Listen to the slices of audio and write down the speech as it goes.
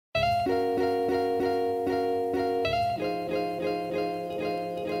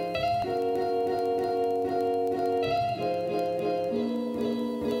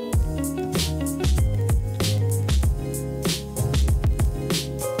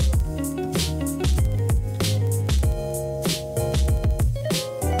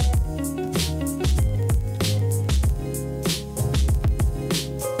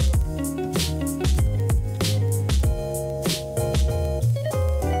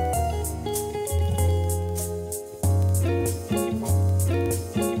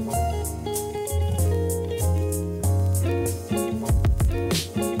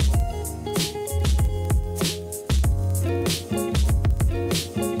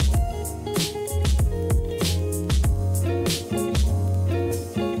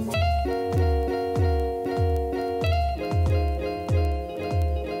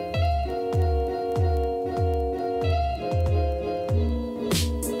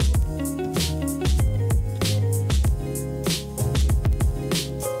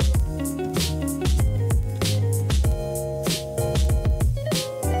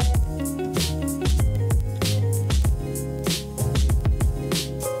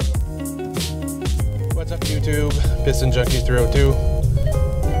YouTube, Piston Junkie 302.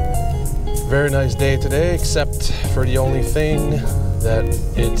 Very nice day today, except for the only thing that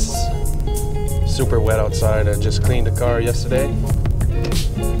it's super wet outside. I just cleaned the car yesterday,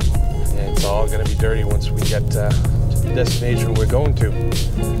 and it's all gonna be dirty once we get to the destination we're going to.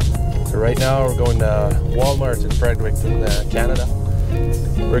 So right now we're going to Walmart in Fredericton, Canada.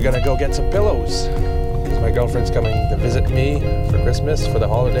 We're gonna go get some pillows. My girlfriend's coming to visit me for Christmas, for the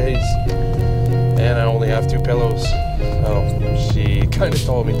holidays, and I only have 2 pillows. So she kind of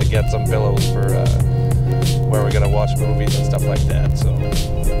told me to get some pillows for where we're gonna watch movies and stuff like that. So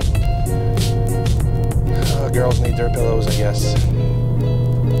girls need their pillows, I guess.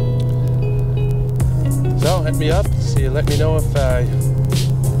 So hit me up. Let me know if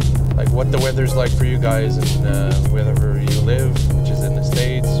like what the weather's like for you guys, and wherever you live, which is in the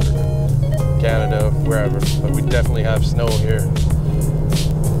States or Canada, wherever. But we definitely have snow here,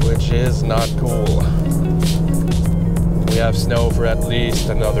 which is not cool. We have snow for at least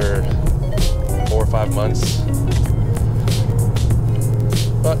another 4 or 5 months.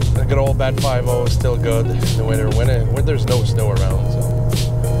 But a good old bad 5.0 is still good in the winter when there's no snow around. So,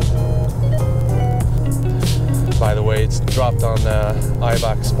 by the way, it's dropped on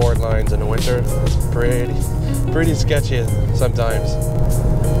IBAC sport lines in the winter. It's pretty sketchy sometimes.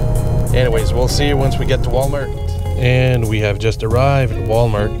 Anyways, we'll see you once we get to Walmart. And we have just arrived at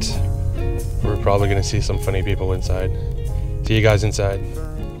Walmart. We're probably gonna see some funny people inside. See you guys inside.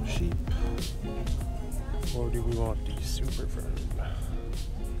 Firm sheep. Or do we want these super firm?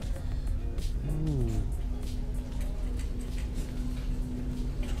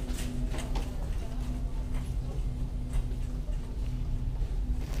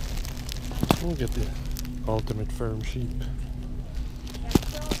 We'll get the ultimate firm sheep.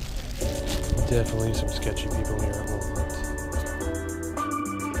 Definitely some sketchy people here at Walmart.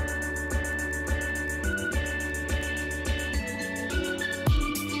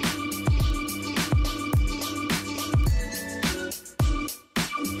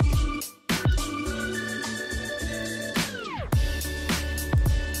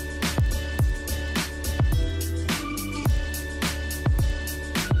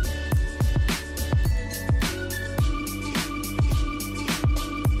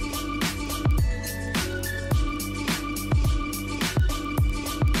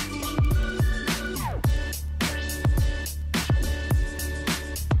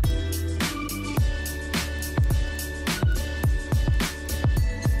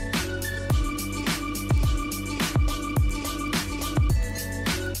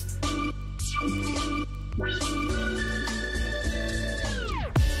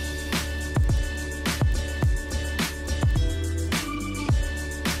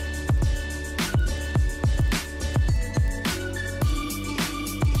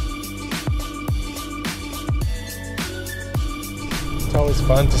 It's always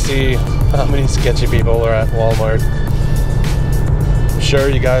fun to see how many sketchy people are at Walmart. I'm sure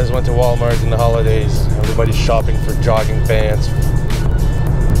you guys went to Walmart in the holidays. Everybody's shopping for jogging pants,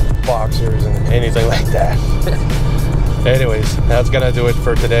 boxers, and anything like that. Anyways, that's gonna do it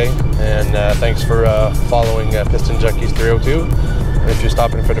for today. And thanks for following Piston Junkies 302. And if you're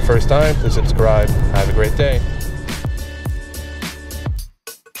stopping for the first time, please subscribe. Have a great day.